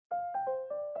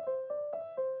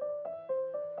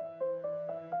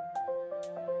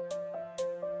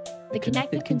the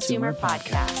Connected Consumer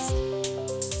Podcast.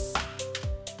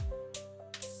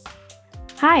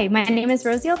 Hi, my name is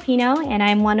Rosie Alpino, and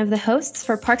I'm one of the hosts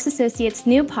for Parks Associates'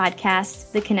 new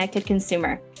podcast, The Connected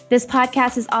Consumer. This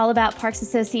podcast is all about Parks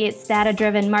Associates'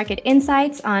 data-driven market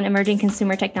insights on emerging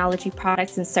consumer technology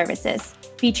products and services,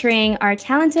 featuring our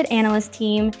talented analyst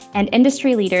team and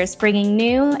industry leaders bringing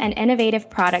new and innovative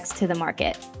products to the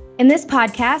market. In this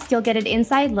podcast, you'll get an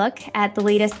inside look at the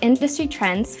latest industry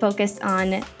trends focused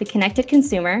on the connected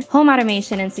consumer, home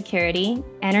automation and security,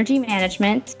 energy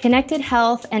management, connected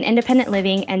health and independent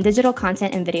living, and digital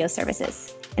content and video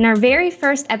services. In our very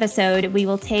first episode, we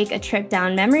will take a trip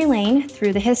down memory lane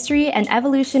through the history and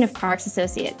evolution of Parks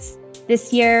Associates.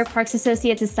 This year, Parks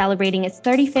Associates is celebrating its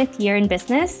 35th year in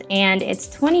business and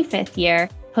its 25th year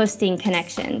hosting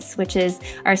Connections, which is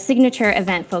our signature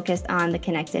event focused on the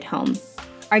connected home.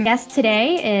 Our guest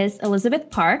today is Elizabeth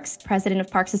Parks, president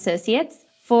of Parks Associates.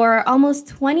 For almost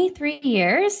 23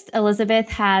 years, Elizabeth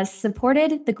has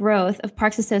supported the growth of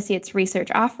Parks Associates' research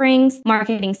offerings,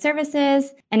 marketing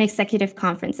services, and executive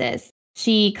conferences.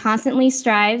 She constantly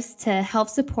strives to help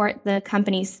support the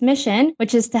company's mission,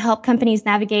 which is to help companies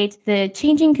navigate the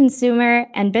changing consumer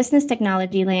and business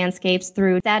technology landscapes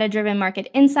through data-driven market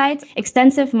insights,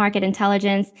 extensive market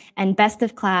intelligence, and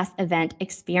best-of-class event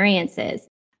experiences.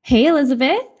 Hey,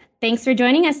 Elizabeth. Thanks for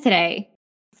joining us today.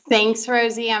 Thanks,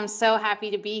 Rosie. I'm so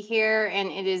happy to be here. And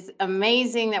it is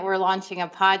amazing that we're launching a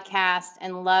podcast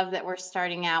and love that we're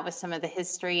starting out with some of the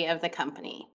history of the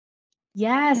company.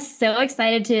 Yes, so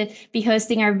excited to be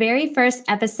hosting our very first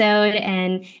episode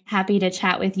and happy to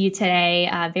chat with you today.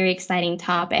 Very exciting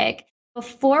topic.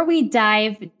 Before we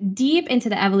dive deep into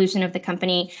the evolution of the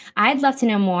company, I'd love to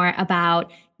know more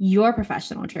about your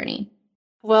professional journey.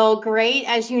 Well, great.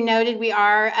 As you noted, we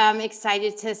are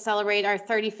excited to celebrate our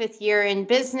 35th year in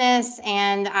business,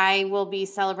 and I will be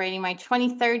celebrating my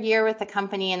 23rd year with the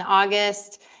company in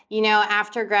August. You know,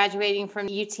 after graduating from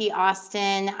UT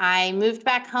Austin, I moved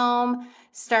back home,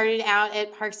 started out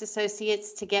at Parks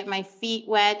Associates to get my feet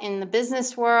wet in the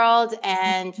business world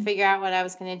and figure out what I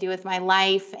was going to do with my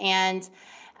life. And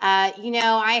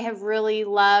I have really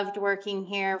loved working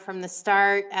here from the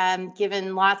start,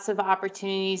 given lots of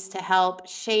opportunities to help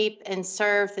shape and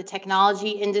serve the technology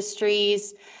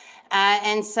industries.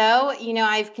 And so,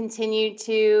 I've continued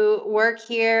to work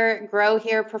here, grow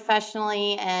here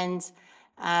professionally, and,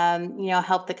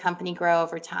 help the company grow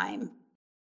over time.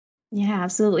 Yeah,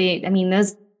 absolutely. I mean,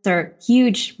 those are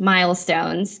huge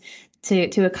milestones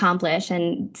to accomplish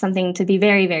and something to be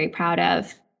very, very proud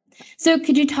of. So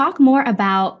could you talk more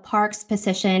about Parks'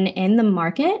 position in the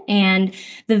market and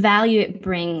the value it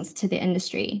brings to the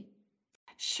industry?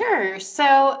 Sure.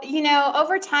 So,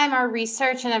 over time, our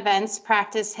research and events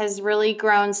practice has really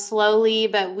grown slowly,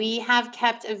 but we have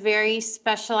kept a very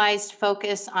specialized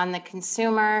focus on the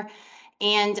consumer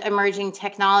and emerging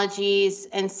technologies,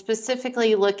 and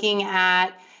specifically looking at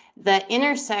the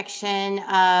intersection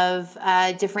of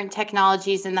different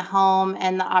technologies in the home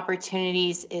and the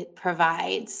opportunities it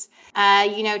provides.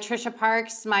 Trisha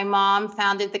Parks, my mom,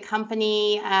 founded the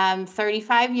company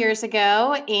 35 years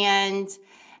ago and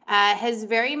has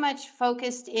very much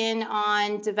focused in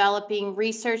on developing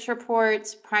research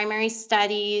reports, primary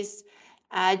studies,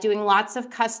 doing lots of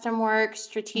custom work,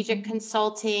 strategic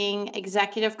consulting,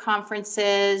 executive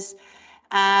conferences,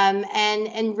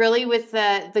 and really with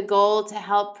the goal to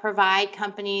help provide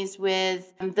companies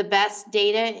with the best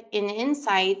data and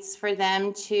insights for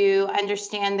them to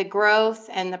understand the growth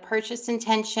and the purchase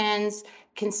intentions,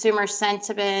 consumer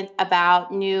sentiment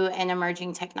about new and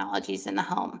emerging technologies in the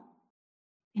home.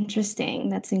 Interesting.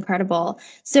 That's incredible.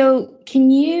 So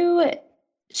can you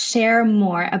share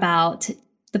more about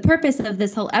the purpose of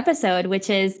this whole episode, which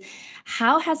is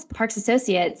how has Parks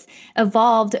Associates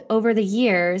evolved over the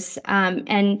years,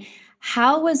 and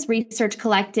how was research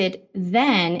collected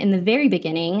then in the very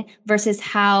beginning versus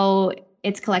how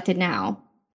it's collected now?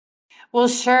 Well,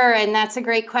 sure. And that's a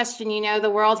great question. The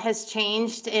world has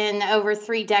changed in over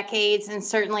 3 decades, and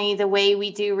certainly the way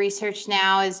we do research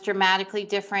now is dramatically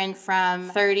different from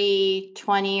 30,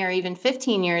 20, or even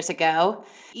 15 years ago.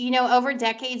 Over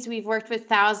decades, we've worked with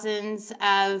thousands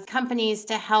of companies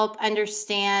to help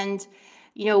understand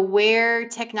where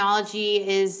technology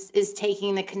is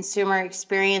taking the consumer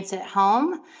experience at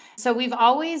home. So we've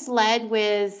always led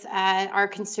with our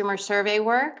consumer survey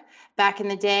work. Back in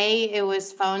the day, it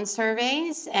was phone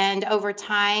surveys, and over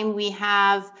time we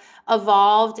have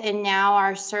evolved and now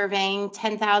are surveying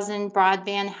 10,000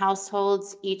 broadband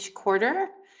households each quarter.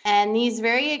 And these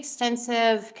very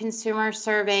extensive consumer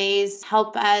surveys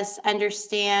help us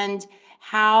understand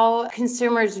how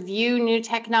consumers view new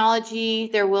technology,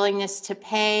 their willingness to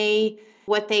pay,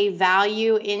 what they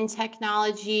value in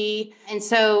technology. And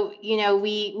so,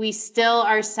 we still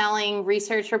are selling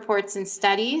research reports and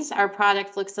studies. Our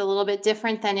product looks a little bit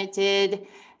different than it did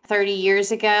 30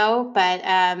 years ago, but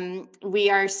we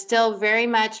are still very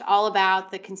much all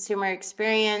about the consumer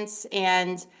experience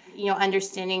and,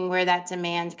 understanding where that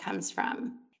demand comes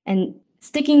from. And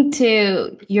sticking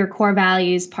to your core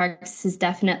values, Parks has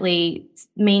definitely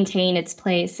maintained its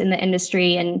place in the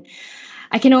industry. And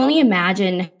I can only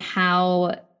imagine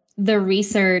how the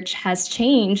research has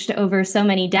changed over so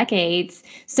many decades.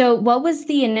 So, what was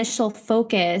the initial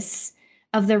focus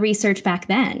of the research back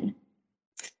then?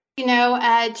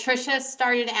 Trisha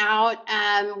started out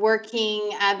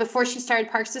working before she started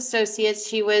Parks Associates.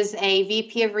 She was a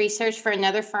VP of research for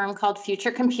another firm called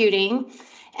Future Computing.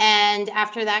 And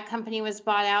after that company was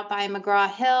bought out by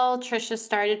McGraw-Hill, Trisha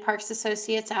started Parks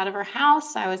Associates out of her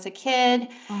house. I was a kid.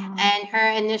 And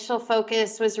her initial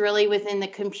focus was really within the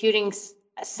computing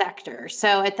sector.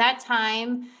 So at that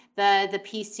time, the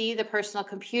PC, the personal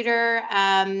computer,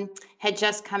 had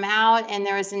just come out, and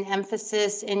there was an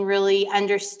emphasis in really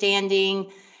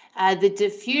understanding the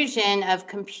diffusion of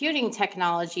computing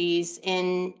technologies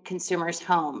in consumers'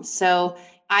 homes. So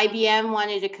IBM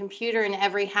wanted a computer in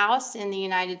every house in the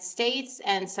United States,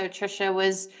 and so Trisha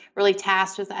was really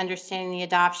tasked with understanding the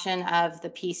adoption of the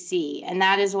PC. And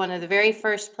that is one of the very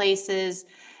first places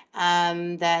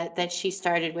that she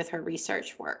started with her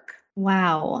research work.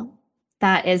 Wow.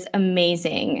 That is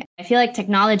amazing. I feel like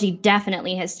technology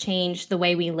definitely has changed the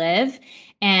way we live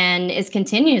and is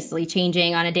continuously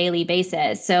changing on a daily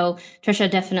basis. So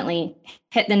Trisha definitely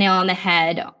hit the nail on the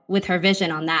head with her vision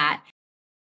on that.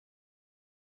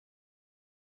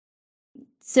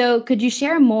 So could you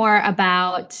share more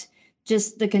about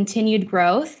just the continued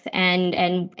growth and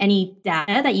any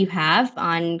data that you have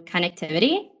on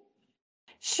connectivity?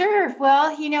 Sure.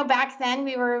 Well, back then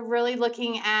we were really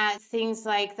looking at things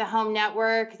like the home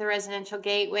network, the residential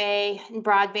gateway, and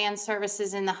broadband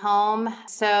services in the home.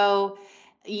 So,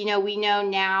 we know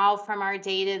now from our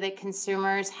data that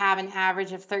consumers have an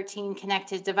average of 13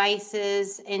 connected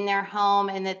devices in their home,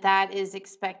 and that is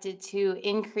expected to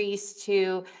increase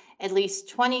to at least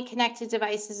 20 connected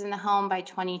devices in the home by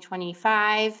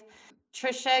 2025.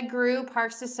 Trisha grew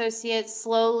Parks Associates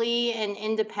slowly and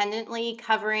independently,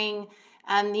 covering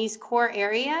these core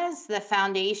areas, the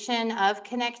foundation of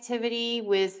connectivity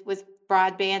with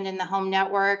broadband and the home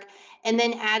network, and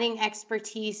then adding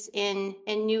expertise in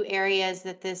new areas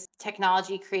that this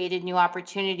technology created new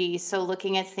opportunities. So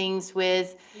looking at things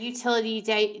with utility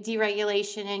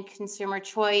deregulation and consumer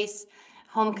choice,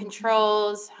 home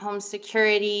controls, home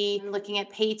security, looking at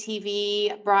pay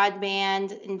TV,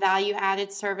 broadband, and value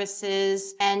added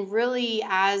services. And really,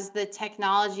 as the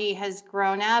technology has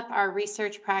grown up, our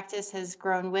research practice has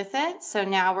grown with it. So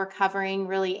now we're covering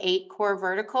really 8 core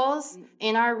verticals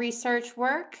in our research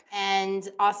work, and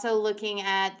also looking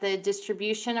at the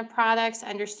distribution of products,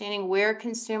 understanding where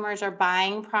consumers are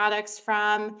buying products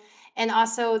from, and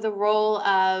also the role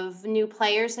of new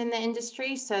players in the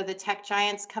industry. So the tech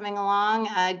giants coming along,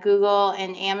 Google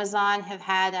and Amazon have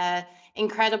had an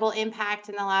incredible impact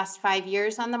in the last 5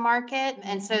 years on the market.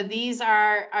 And so these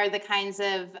are the kinds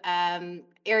of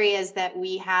areas that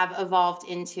we have evolved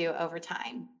into over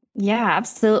time. Yeah,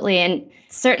 absolutely. And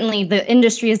certainly the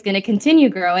industry is going to continue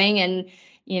growing, and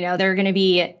there are going to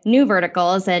be new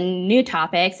verticals and new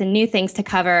topics and new things to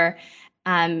cover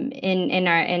in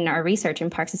our research, in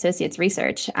Parks Associates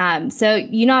research. So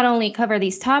you not only cover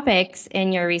these topics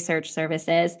in your research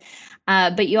services,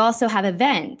 but you also have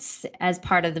events as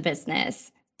part of the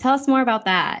business. Tell us more about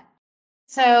that.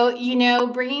 So,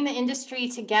 bringing the industry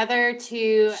together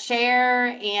to share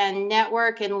and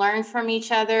network and learn from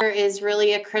each other is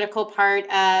really a critical part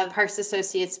of Parks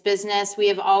Associates business. We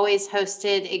have always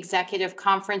hosted executive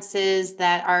conferences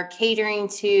that are catering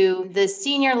to the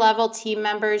senior level team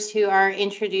members who are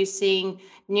introducing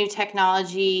new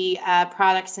technology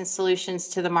products and solutions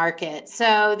to the market.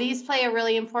 So these play a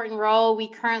really important role.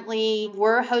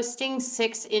 We're hosting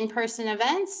 6 in-person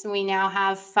events, and we now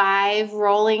have 5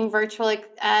 rolling virtual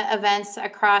events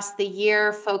across the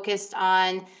year focused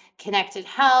on connected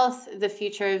health, the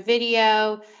future of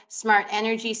video, Smart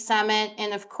Energy Summit,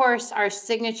 and of course our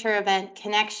signature event,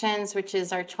 Connections, which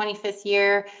is our 25th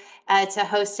year to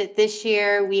host it this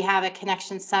year. We have a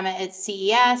Connections Summit at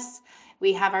CES.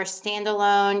 We have our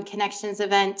standalone Connections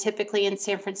event typically in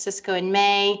San Francisco in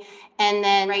May. And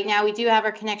then right now we do have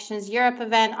our Connections Europe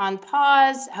event on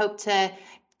pause. Hope to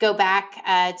go back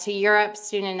to Europe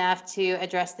soon enough to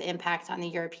address the impact on the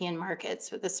European markets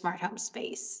with the smart home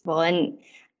space. Well, and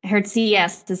I heard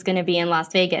CES is going to be in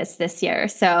Las Vegas this year,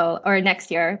 or next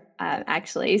year,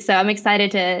 actually. So I'm excited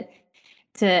to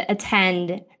to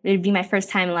attend. It would be my first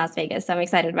time in Las Vegas, so I'm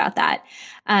excited about that.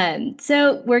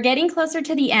 So we're getting closer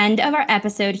to the end of our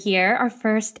episode here, our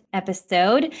first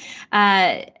episode.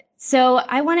 So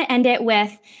I want to end it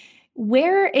with,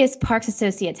 where is Parks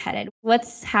Associates headed?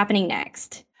 What's happening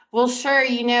next? Well, sure.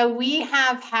 We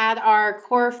have had our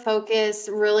core focus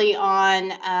really on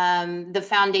the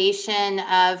foundation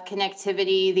of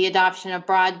connectivity, the adoption of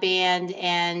broadband,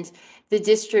 and the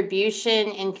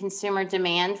distribution and consumer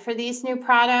demand for these new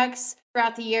products.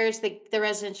 Throughout the years, the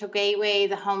residential gateway,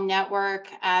 the home network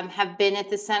have been at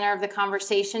the center of the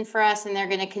conversation for us, and they're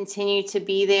going to continue to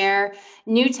be there.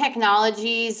 New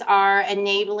technologies are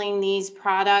enabling these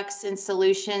products and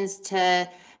solutions to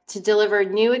deliver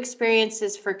new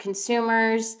experiences for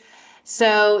consumers.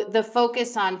 So the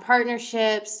focus on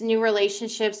partnerships, new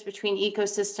relationships between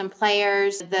ecosystem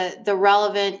players, the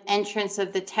relevant entrance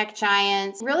of the tech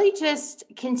giants, really just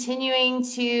continuing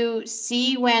to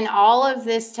see when all of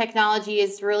this technology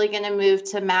is really going to move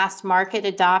to mass market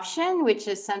adoption, which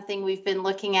is something we've been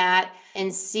looking at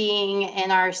and seeing in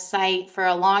our site for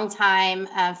a long time.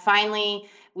 Finally,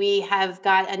 we have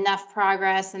got enough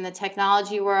progress in the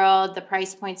technology world. The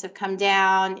price points have come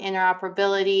down.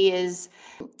 Interoperability is,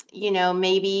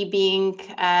 maybe being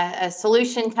a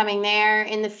solution coming there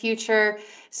in the future.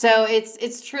 So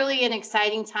it's truly an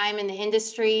exciting time in the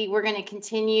industry. We're going to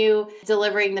continue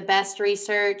delivering the best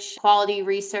research, quality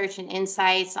research and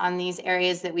insights on these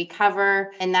areas that we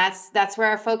cover. And that's where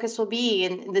our focus will be,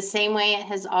 in the same way it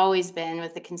has always been,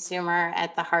 with the consumer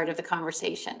at the heart of the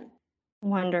conversation.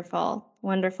 Wonderful.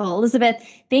 Wonderful. Elizabeth,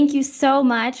 thank you so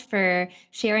much for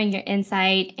sharing your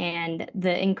insight and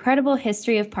the incredible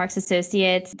history of Parks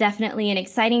Associates. Definitely an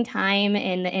exciting time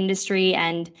in the industry.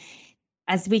 And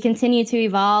as we continue to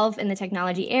evolve in the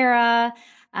technology era,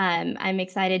 I'm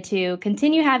excited to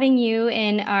continue having you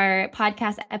in our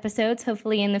podcast episodes,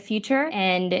 hopefully in the future,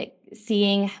 and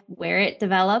seeing where it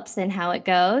develops and how it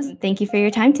goes. Thank you for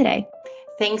your time today.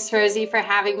 Thanks, Rosie, for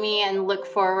having me, and look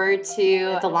forward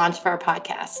to the launch of our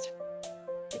podcast.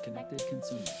 The Connected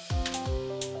Consumer.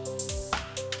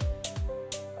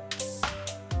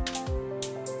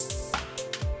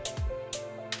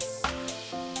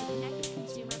 The Connected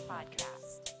Consumer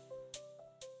Podcast.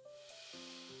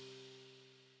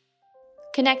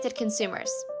 Connected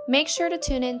Consumers. Make sure to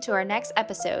tune in to our next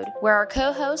episode, where our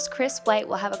co-host Chris White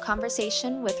will have a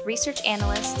conversation with research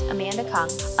analyst Amanda Kong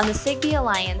on the Zigbee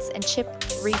Alliance and chip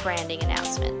rebranding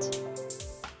announcement.